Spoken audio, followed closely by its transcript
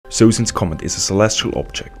Sozin's comet is a celestial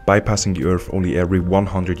object, bypassing the Earth only every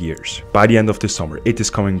 100 years. By the end of the summer, it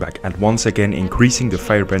is coming back and once again increasing the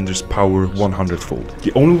Firebender's power 100-fold.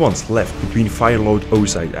 The only ones left between Firelord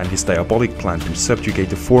Ozai and his diabolic plan to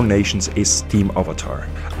subjugate the 4 nations is Team Avatar.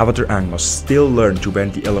 Avatar Aang must still learn to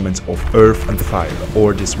bend the elements of Earth and Fire,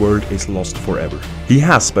 or this world is lost forever. He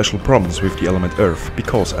has special problems with the element Earth,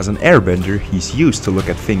 because as an Airbender, he's used to look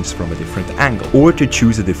at things from a different angle, or to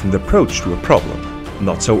choose a different approach to a problem.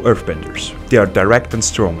 Not so Earthbenders. They are direct and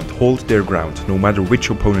strong and hold their ground, no matter which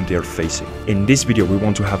opponent they are facing. In this video we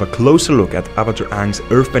want to have a closer look at Avatar Aang's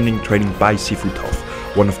Earthbending training by Sifu Topf,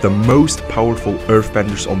 one of the most powerful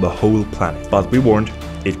Earthbenders on the whole planet. But be warned,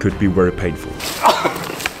 it could be very painful.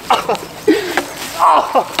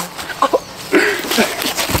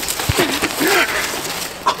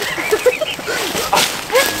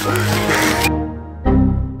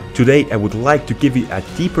 Today I would like to give you a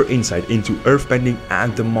deeper insight into Earthbending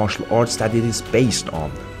and the martial arts that it is based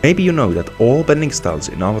on. Maybe you know that all bending styles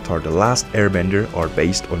in Avatar The Last Airbender are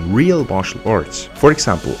based on real martial arts. For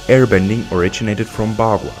example, airbending originated from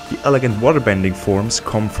Bagua. The elegant waterbending forms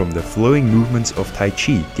come from the flowing movements of Tai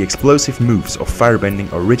Chi. The explosive moves of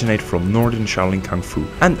firebending originate from northern Shaolin Kung Fu.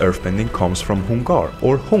 And earthbending comes from Hung Gar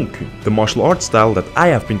or Hung Kun, the martial arts style that I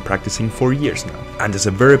have been practicing for years now. And as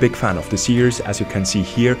a very big fan of the series, as you can see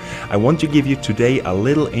here, I want to give you today a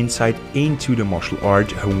little insight into the martial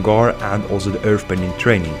art, Hung Gar, and also the earthbending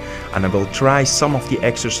training. And I will try some of the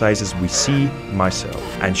exercises we see myself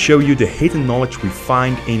and show you the hidden knowledge we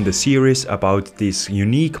find in the series about this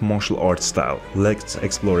unique martial art style. Let's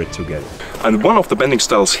explore it together. And one of the bending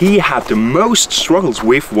styles he had the most struggles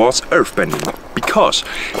with was earthbending, because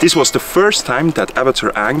this was the first time that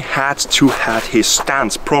Avatar Aang had to have his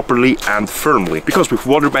stance properly and firmly. Because with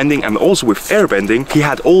waterbending and also with airbending, he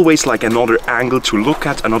had always like another angle to look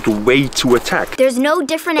at, another way to attack. There's no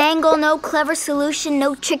different angle, no clever solution,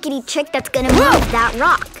 no trickety trick that's gonna move that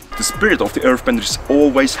rock. The spirit of the Earthbenders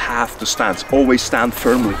always have the stance, always stand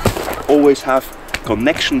firmly, always have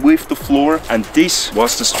connection with the floor, and this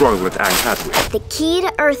was the struggle that Aang had with. The key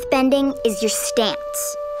to earthbending is your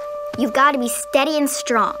stance. You've got to be steady and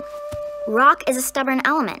strong. Rock is a stubborn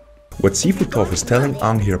element. What Sifu Topf is telling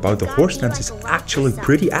Aang here about the horse stance is actually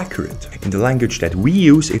pretty accurate. In the language that we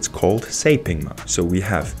use, it's called Seipingma. So we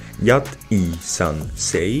have Yat, I, San,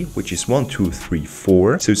 Sei, which is 1, 2, 3,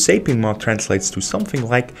 4. So Seipingma translates to something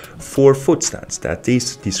like 4-foot stance. That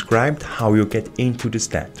is described how you get into the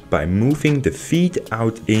stand by moving the feet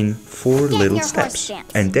out in 4 little steps.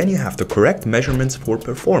 And then you have the correct measurements for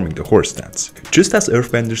performing the horse stance. Just as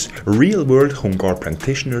Earthbenders, real-world Hung Gar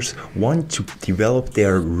practitioners want to develop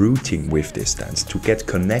their routine with this stance to get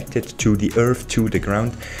connected to the earth, to the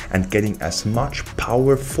ground, and getting as much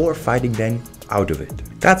power for fighting then out of it.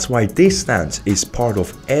 That's why this stance is part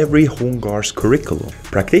of every Hung Gar's curriculum.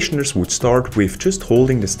 Practitioners would start with just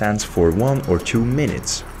holding the stance for 1 or 2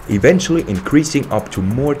 minutes, eventually increasing up to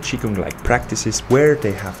more Qigong-like practices where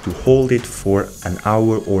they have to hold it for an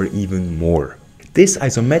hour or even more. This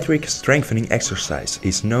isometric strengthening exercise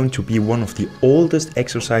is known to be one of the oldest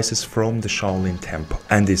exercises from the Shaolin Temple,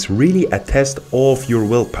 and is really a test of your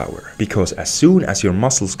willpower, because as soon as your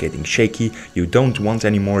muscles getting shaky, you don't want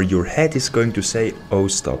anymore, your head is going to say, oh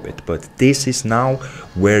stop it, but this is now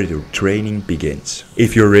where your training begins.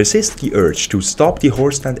 If you resist the urge to stop the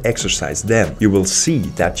horse stand exercise, then you will see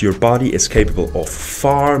that your body is capable of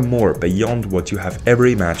far more beyond what you have ever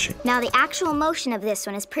imagined. Now the actual motion of this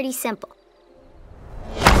one is pretty simple.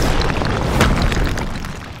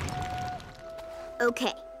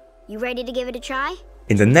 Okay, you ready to give it a try?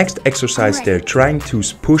 In the next exercise they're trying to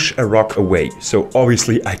push a rock away, so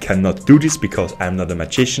obviously I cannot do this because I'm not a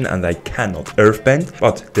magician and I cannot earthbend,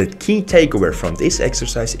 but the key takeaway from this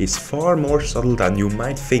exercise is far more subtle than you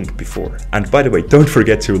might think before. And by the way, don't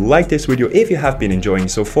forget to like this video if you have been enjoying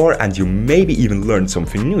so far and you maybe even learned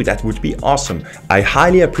something new. That would be awesome. I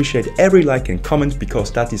highly appreciate every like and comment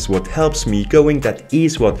because that is what helps me going, that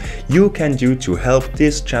is what you can do to help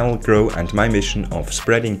this channel grow and my mission of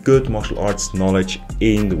spreading good martial arts knowledge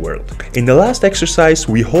in the world. In the last exercise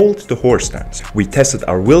we hold the horse stance. We tested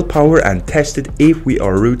our willpower and tested if we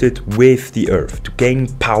are rooted with the earth to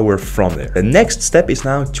gain power from there. The next step is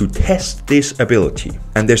now to test this ability,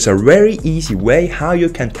 and there's a very easy way how you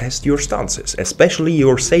can test your stances, especially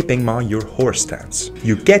your Seipingma, your horse stance.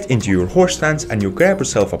 You get into your horse stance and you grab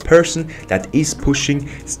yourself a person that is pushing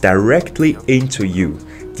directly into you.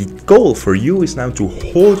 The goal for you is now to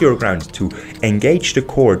hold your ground, to engage the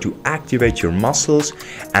core, to activate your muscles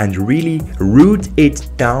and really root it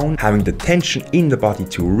down, having the tension in the body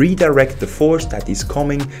to redirect the force that is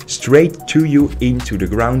coming straight to you into the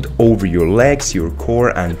ground, over your legs, your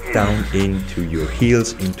core, and down into your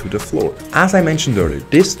heels, into the floor. As I mentioned earlier,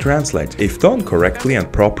 this translates, if done correctly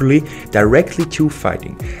and properly, directly to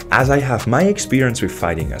fighting. As I have my experience with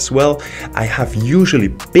fighting as well, I have usually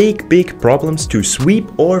big problems to sweep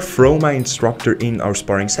or throw my instructor in our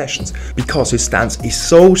sparring sessions, because his stance is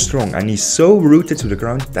so strong and he's so rooted to the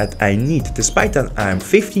ground that I need, despite that I am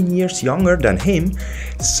 15 years younger than him,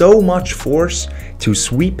 so much force to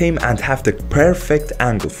sweep him and have the perfect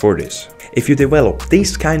angle for this. If you develop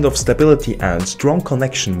this kind of stability and strong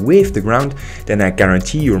connection with the ground, then I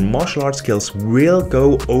guarantee your martial arts skills will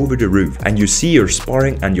go over the roof and you see your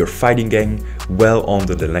sparring and your fighting game well on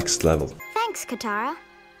to the next level. Thanks, Katara.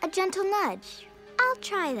 A gentle nudge. I'll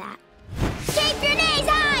try that. Keep your knees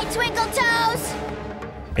high, Twinkle Toes!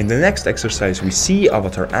 In the next exercise, we see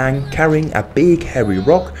Avatar Aang carrying a big heavy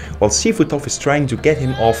rock while Sifu Topf is trying to get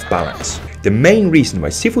him off balance. The main reason why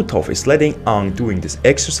Sifu Topf is letting Aang doing this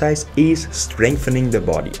exercise is strengthening the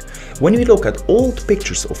body. When we look at old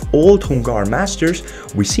pictures of old Hung Gar masters,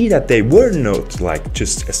 we see that they were not like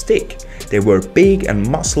just a stick. They were big and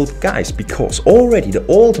muscled guys, because already the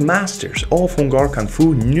old masters of Hung Gar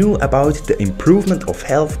Kungfu knew about the improvement of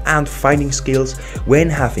health and fighting skills when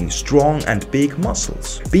having strong and big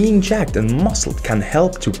muscles. Being jacked and muscled can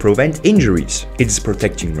help to prevent injuries. It is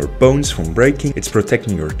protecting your bones from breaking, it's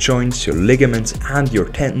protecting your joints, your ligaments and your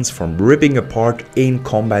tendons from ripping apart in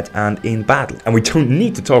combat and in battle. And we don't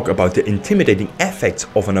need to talk about the intimidating effects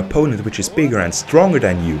of an opponent which is bigger and stronger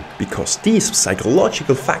than you, because these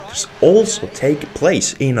psychological factors also take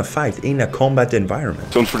place in a fight, in a combat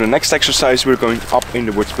environment. So for the next exercise we're going up in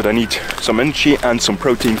the woods, but I need some energy and some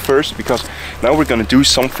protein first, because now we're going to do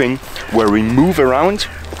something where we move around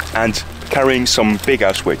and carrying some big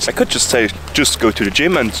ass weights. I could just say, just go to the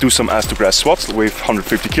gym and do some ass to grass squats with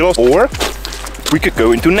 150 kilos, or we could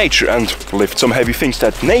go into nature and lift some heavy things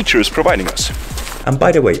that nature is providing us. And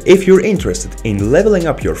by the way, if you're interested in leveling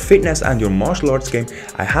up your fitness and your martial arts game,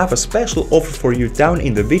 I have a special offer for you down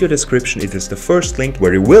in the video description. It is the first link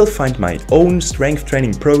where you will find my own strength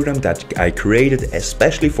training program that I created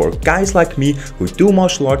especially for guys like me who do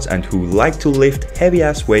martial arts and who like to lift heavy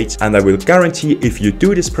ass weights, and I will guarantee if you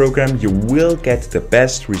do this program you will get the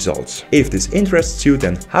best results. If this interests you,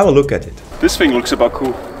 then have a look at it. This thing looks about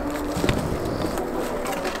cool.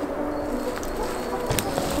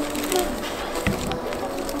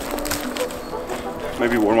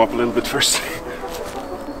 Maybe warm up a little bit first.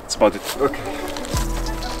 That's about it. Okay.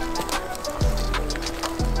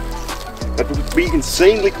 That would be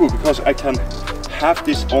insanely cool, because I can have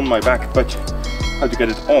this on my back, but how to get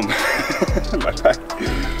it on my back?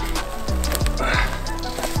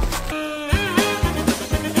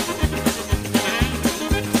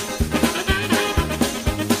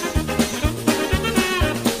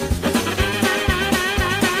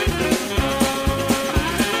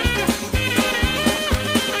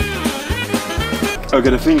 Okay,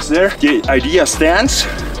 the thing's there, the idea stands,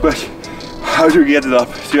 but how do we get it up?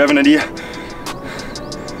 Do you have an idea?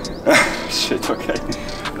 Shit, okay,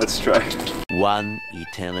 let's try. One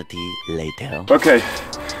eternity later. Okay,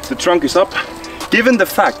 the trunk is up. Given the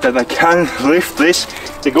fact that I can lift this,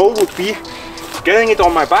 the goal would be getting it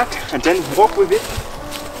on my back and then walk with it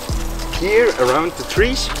here around the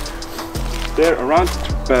trees, there around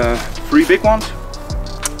three big ones,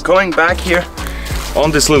 going back here on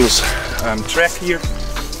this little track here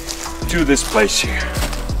to this place here.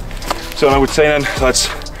 So I would say then let's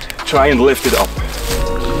try and lift it up.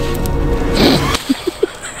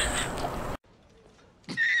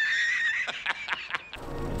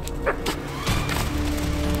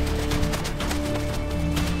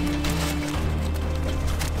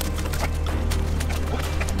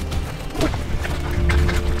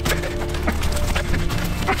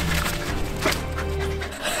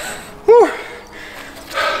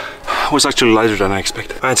 Was actually lighter than I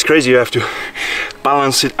expected. And it's crazy, you have to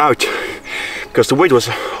balance it out because the weight was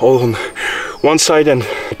all on one side and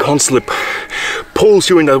it constantly pulls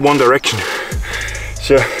you in that one direction.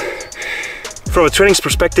 So from a training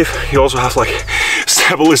perspective, you also have like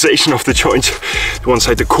stabilization of the joints. One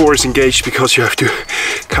side the core is engaged because you have to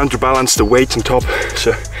counterbalance the weight on top.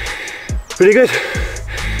 So pretty good.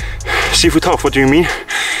 Sifu Topf, what do you mean?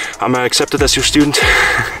 I'm accepted as your student.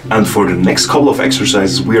 And for the next couple of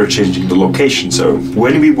exercises we are changing the location. So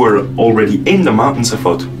when we were already in the mountains, I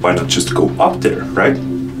thought, why not just go up there, right?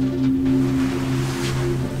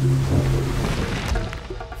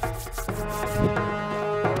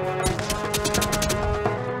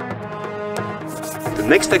 The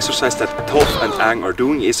next exercise that Topf and Ang are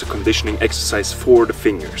doing is a conditioning exercise for the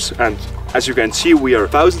fingers. And as you can see, we are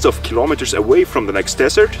thousands of kilometers away from the next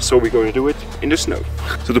desert, so we're going to do it in the snow.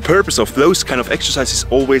 So the purpose of those kind of exercises is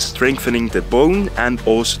always strengthening the bone and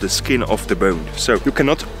also the skin of the bone. So you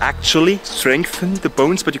cannot actually strengthen the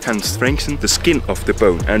bones, but you can strengthen the skin of the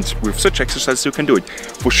bone. And with such exercises you can do it.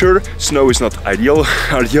 For sure, snow is not ideal.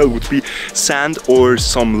 Ideal would be sand or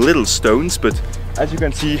some little stones, but as you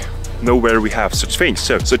can see, nowhere we have such things.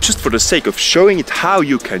 So just for the sake of showing it how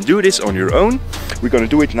you can do this on your own, we're gonna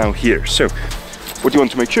do it now here. So what you want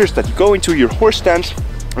to make sure is that you go into your horse stance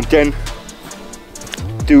and then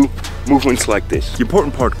do movements like this. The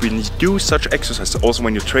important part when you do such exercises, also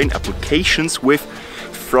when you train applications with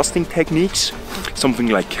thrusting techniques, something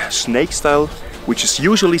like snake style, which is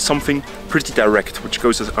usually something pretty direct, which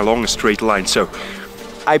goes along a straight line. So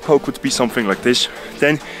eye poke would be something like this.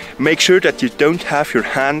 Then make sure that you don't have your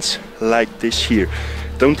hands like this here.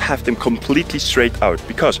 Don't have them completely straight out,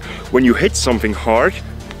 because when you hit something hard,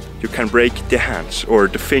 you can break the hands or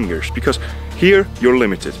the fingers, because here you're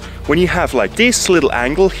limited. When you have like this little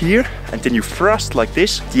angle here and then you thrust like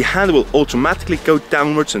this, the hand will automatically go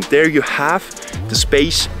downwards, and there you have the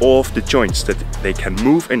space of the joints that they can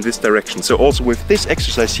move in this direction. So also with this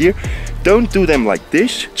exercise here, don't do them like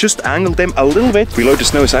this, just angle them a little bit. Below the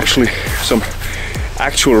snow is actually some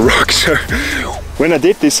actual rock, so when I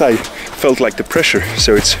did this I felt like the pressure,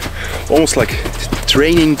 so it's almost like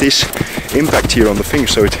training this impact here on the finger,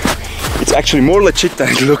 so it's actually more legit than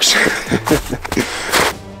it looks.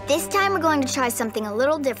 This time we're going to try something a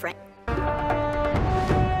little different.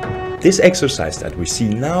 This exercise that we see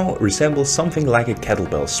now resembles something like a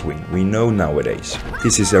kettlebell swing we know nowadays.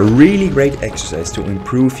 This is a really great exercise to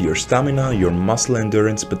improve your stamina, your muscle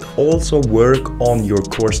endurance, but also work on your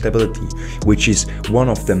core stability, which is one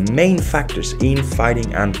of the main factors in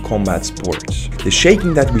fighting and combat sports. The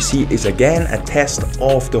shaking that we see is again a test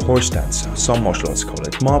of the horse stance. Some martial arts call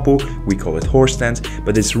it mabu, we call it horse stance,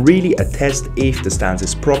 but it's really a test if the stance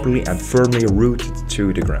is properly and firmly rooted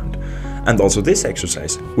to the ground. And also this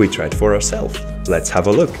exercise we tried for ourselves. Let's have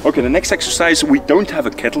a look. Okay, the next exercise, we don't have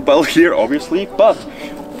a kettlebell here obviously, but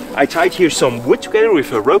I tied here some wood together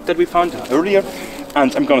with a rope that we found earlier,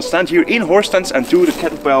 and I'm gonna stand here in horse stance and do the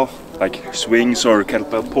kettlebell like swings or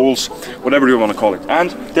kettlebell pulls, whatever you want to call it.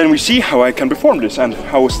 And then we see how I can perform this and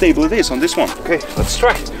how stable it is on this one. Okay, let's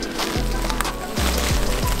try.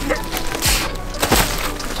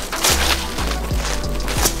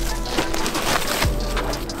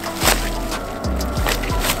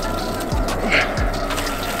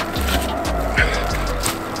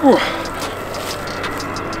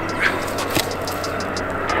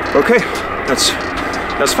 Okay,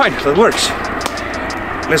 that's fine, that works.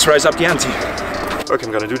 Let's rise up the ante. Okay,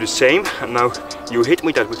 I'm gonna do the same, and now you hit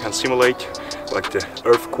me that we can simulate like the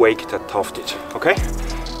earthquake that Topf did, okay?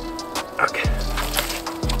 Okay.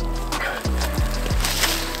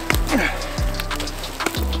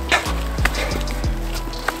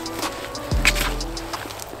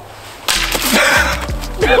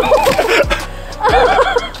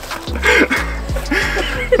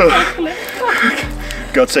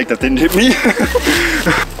 God's sake, that didn't hit me.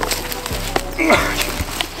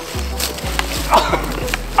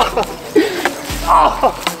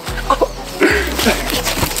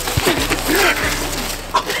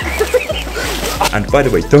 And by the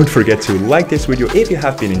way, don't forget to like this video if you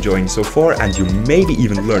have been enjoying so far and you maybe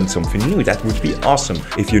even learned something new. That would be awesome.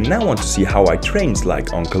 If you now want to see how I trained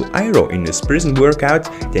like Uncle Iroh in his prison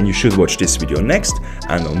workout, then you should watch this video next.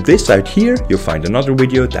 And on this side here, you'll find another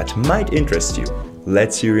video that might interest you.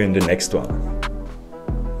 Let's see you in the next one.